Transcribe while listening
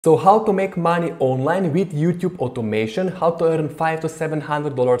So how to make money online with YouTube automation, how to earn $500 to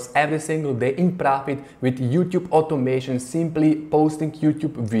 $700 every single day in profit with YouTube automation, simply posting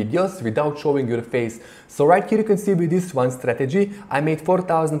YouTube videos without showing your face. So right here you can see with this one strategy, I made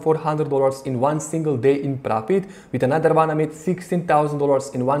 $4,400 in one single day in profit. With another one I made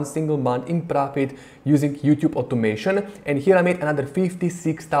 $16,000 in one single month in profit using YouTube automation. And here I made another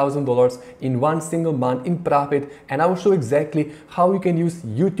 $56,000 in one single month in profit. And I will show exactly how you can use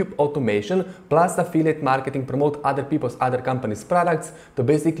YouTube automation plus affiliate marketing, promote other people's, other companies' products to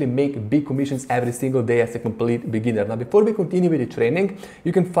basically make big commissions every single day as a complete beginner. Now, before we continue with the training,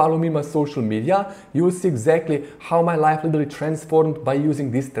 you can follow me on my social media. You will see exactly how my life literally transformed by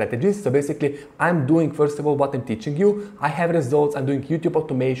using these strategies. So basically, I'm doing, first of all, what I'm teaching you. I have results. I'm doing YouTube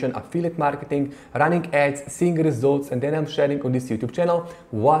automation, affiliate marketing, running ads, seeing results, and then I'm sharing on this YouTube channel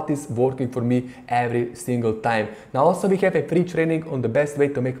what is working for me every single time. Now, also we have a free training on the best way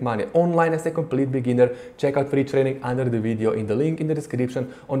to make money online as a complete beginner. Check out free training under the video in the link in the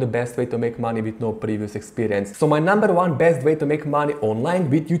description on the best way to make money with no previous experience. So my number one best way to make money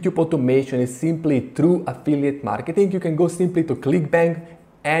online with YouTube automation is simply through affiliate marketing. You can go simply to ClickBank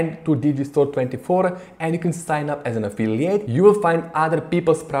and to Digistore24 and you can sign up as an affiliate. You will find other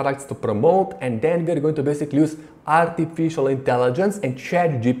people's products to promote, and then we are going to basically use artificial intelligence and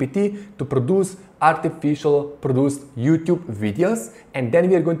ChatGPT to produce artificial produced YouTube videos, and then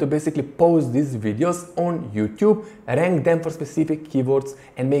we are going to basically post these videos on YouTube, rank them for specific keywords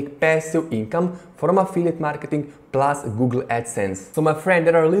and make passive income from affiliate marketing plus Google AdSense. So my friend,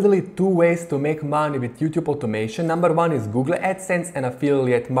 there are literally two ways to make money with YouTube automation. Number one is Google AdSense and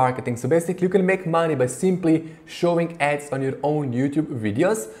affiliate marketing. So basically you can make money by simply showing ads on your own YouTube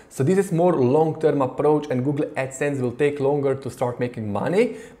videos. So this is more long-term approach, and Google AdSense will take longer to start making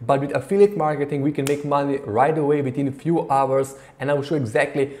money. But with affiliate marketing, we can make money right away within a few hours, and I will show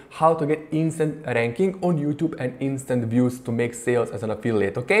exactly how to get instant ranking on YouTube and instant views to make sales as an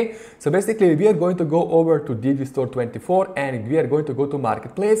affiliate. Okay, so basically we are going to go over to Digistore24 and we are going to go to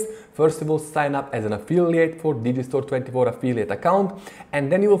Marketplace. First of all, sign up as an affiliate for Digistore24 affiliate account,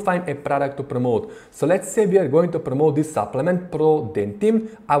 and then you will find a product to promote. So let's say we are going to promote this supplement, Pro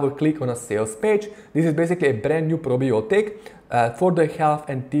Dentim. I will click on a sales page. This is basically a brand new probiotic for the health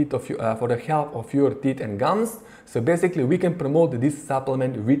and teeth of for the health of your teeth and gums. So basically we can promote this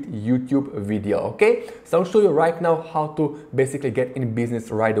supplement with YouTube video. Okay, so I'll show you right now how to basically get in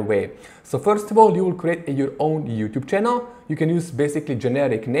business right away. So first of all, you will create your own YouTube channel. You can use basically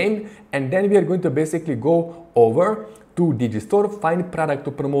generic name, and then we are going to basically go over to Digistore, find product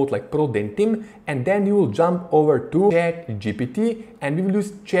to promote like Pro Dentim, and then you will jump over to ChatGPT and we will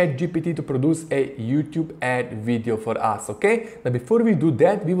use ChatGPT to produce a YouTube ad video for us. Okay, now before we do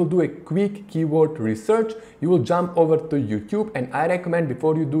that, we will do a quick keyword research. You will jump over to YouTube, and I recommend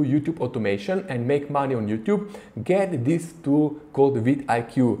before you do YouTube automation and make money on YouTube, get this tool called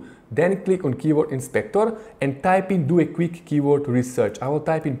vidIQ. Then click on Keyword Inspector and type in, do a quick keyword research. I will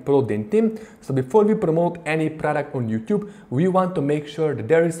type in Pro Dentim. So before we promote any product on YouTube, we want to make sure that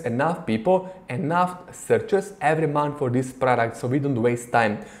there is enough people, enough searches every month for this product, so we don't waste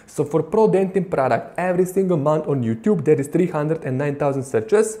time. So for Pro Dentim product, every single month on YouTube, there is 309,000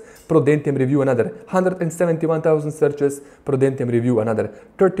 searches. Pro Dentim review, another 171,000 searches. Pro Dentim review, another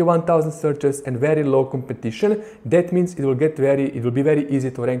 31,000 searches, and very low competition. That means it will be very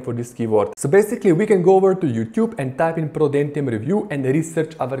easy to rank for this keyword. So basically we can go over to YouTube and type in Pro Dentim review and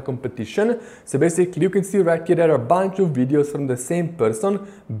research our competition. So basically you can see right here there are a bunch of videos from the same person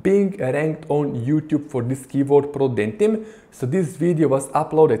being ranked on YouTube for this keyword Pro Dentim. So this video was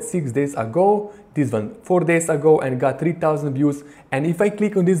uploaded 6 days ago, this one 4 days ago, and got 3,000 views. And if I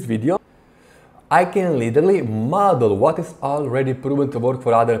click on this video, I can literally model what is already proven to work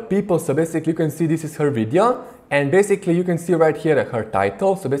for other people. So basically you can see this is her video, and basically you can see right here her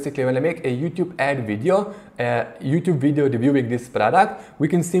title. So basically when I make a YouTube ad video, YouTube video reviewing this product, we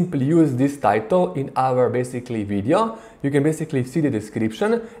can simply use this title in our basically video. You can basically see the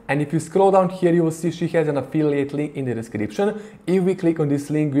description, and if you scroll down here, you will see she has an affiliate link in the description. If we click on this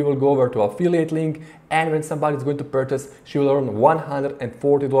link, we will go over to affiliate link, and when somebody is going to purchase, she will earn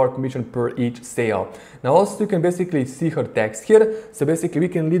 $140 commission per each sale. Now also you can basically see her text here. So basically we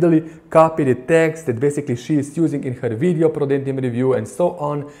can literally copy the text that basically she is using in her video, Pro Dentim review, and so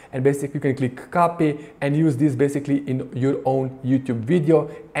on. And basically you can click copy and use this basically in your own YouTube video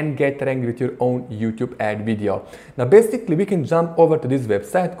and get ranked with your own YouTube ad video. Now basically we can jump over to this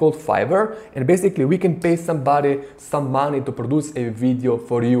website called Fiverr, and basically we can pay somebody some money to produce a video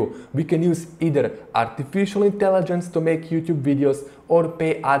for you. We can use either artificial intelligence to make YouTube videos, or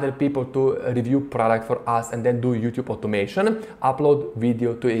pay other people to review product for us and then do YouTube automation, upload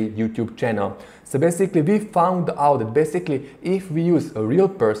video to a YouTube channel. So basically we found out that basically if we use a real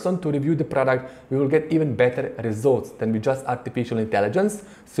person to review the product, we will get even better results than with just artificial intelligence.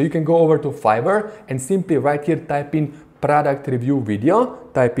 So you can go over to Fiverr and simply right here type in product review video,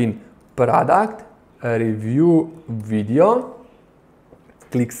 type in product review video,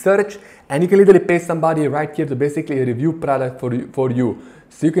 click search, and you can literally pay somebody right here to basically review product for you.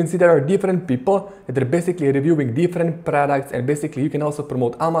 So you can see there are different people that are basically reviewing different products, and basically you can also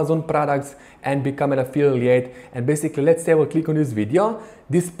promote Amazon products and become an affiliate. And basically, let's say I will click on this video.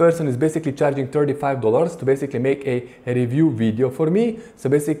 This person is basically charging $35 to basically make a review video for me. So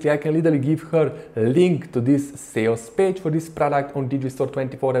basically I can literally give her a link to this sales page for this product on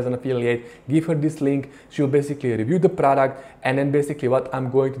Digistore24 as an affiliate, give her this link, she will basically review the product, and then basically what I'm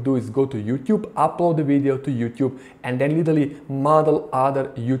going to do is go to YouTube, upload the video to YouTube, and then literally model other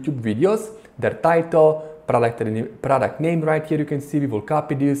YouTube videos, their title, product name right here you can see, we will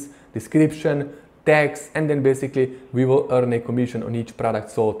copy this, description, tags, and then basically we will earn a commission on each product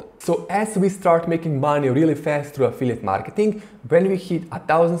sold. So as we start making money really fast through affiliate marketing, when we hit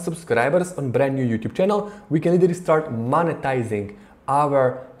 1,000 subscribers on brand new YouTube channel, we can literally start monetizing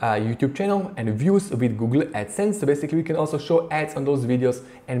our YouTube channel and views with Google AdSense. So basically we can also show ads on those videos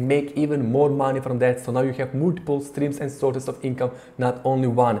and make even more money from that. So now you have multiple streams and sources of income, not only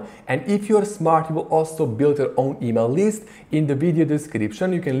one. And if you're smart, you will also build your own email list. In the video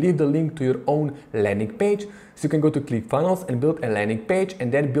description, you can leave the link to your own landing page. So you can go to ClickFunnels and build a landing page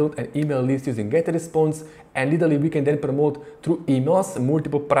and then build an email list using GetResponse. And literally we can then promote through emails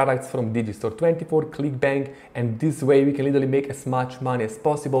multiple products from Digistore24, ClickBank, and this way we can literally make as much money as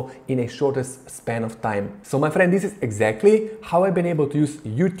possible in a shortest span of time. So my friend, this is exactly how I've been able to use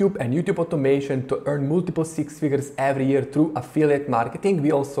YouTube and YouTube automation to earn multiple six figures every year through affiliate marketing.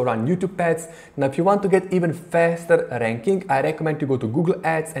 We also run YouTube ads. Now if you want to get even faster ranking, I recommend you go to Google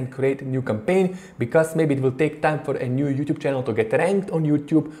Ads and create a new campaign, because maybe it will take time for a new YouTube channel to get ranked on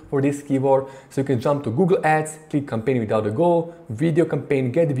YouTube for this keyword. So you can jump to Google Ads, click campaign without a goal, video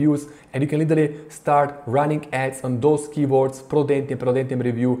campaign, get views, and you can literally start running ads on those keywords, pro-dentim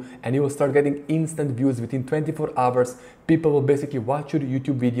review, and you will start getting instant views within 24 hours. People will basically watch your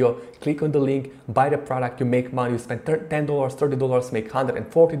YouTube video, click on the link, buy the product, you make money, you spend $10, $30, make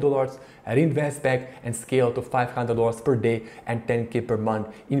 $140, reinvest back and scale to $500 per day and $10K per month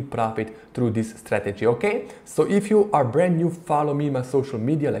in profit through this strategy, okay? So if you are brand new, follow me in my social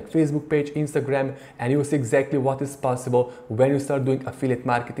media like Facebook page, Instagram, and you will see exactly what is possible when you start doing affiliate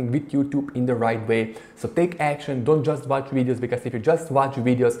marketing with YouTube in the right way. So take action, don't just watch videos, because if you just watch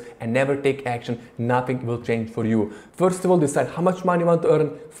videos and never take action, nothing will change for you. First of all, decide how much money you want to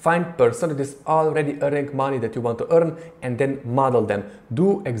earn, find a person that is already earning money that you want to earn, and then model them.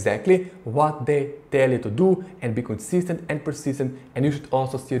 Do exactly what they tell you to do and be consistent and persistent, and you should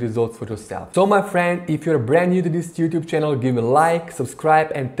also see results for yourself. So my friend, if you're brand new to this YouTube channel, give me a like,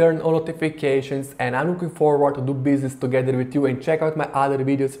 subscribe, and turn on notifications, and I'm looking forward to do business together with you. And check out my other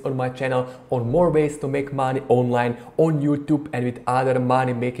videos on my channel on more ways to make money online on YouTube and with other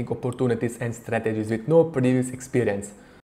money making opportunities and strategies with no previous experience.